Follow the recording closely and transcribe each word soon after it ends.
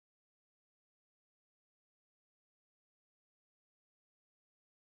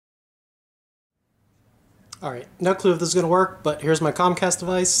Alright, no clue if this is going to work, but here's my Comcast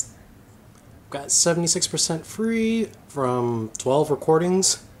device. Got 76% free from 12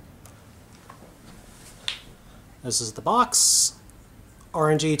 recordings. This is the box.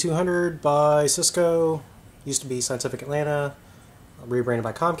 RNG200 by Cisco. Used to be Scientific Atlanta. Rebranded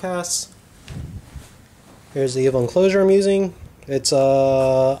by Comcast. Here's the evil enclosure I'm using. It's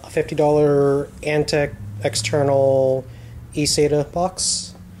a $50 Antec external eSATA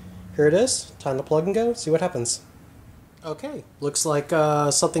box. Here it is. Time to plug and go. See what happens. Okay, looks like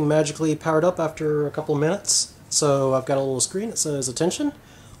something magically powered up after a couple of minutes. So I've got a little screen that says attention.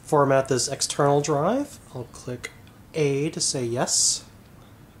 Format this external drive. I'll click A to say yes.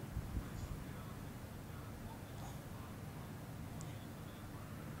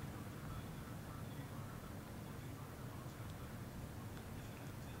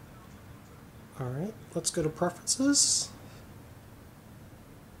 Alright, let's go to preferences.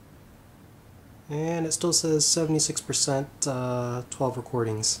 And it still says 76% 12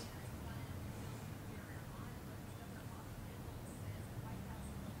 recordings.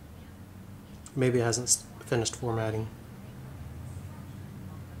 Maybe it hasn't finished formatting.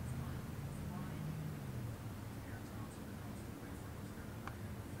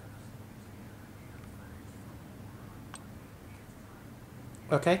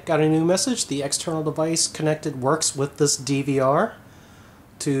 Okay, got a new message. The external device connected works with this DVR.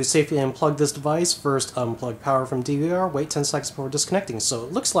 To safely unplug this device, first unplug power from DVR, wait 10 seconds before disconnecting. So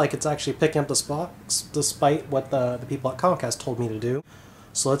it looks like it's actually picking up this box, despite what the people at Comcast told me to do.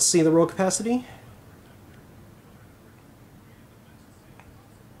 So let's see the row capacity.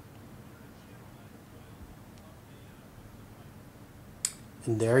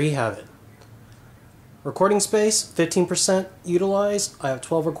 And there you have it. Recording space, 15% utilized. I have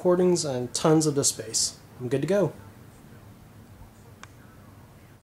 12 recordings and tons of disk space. I'm good to go.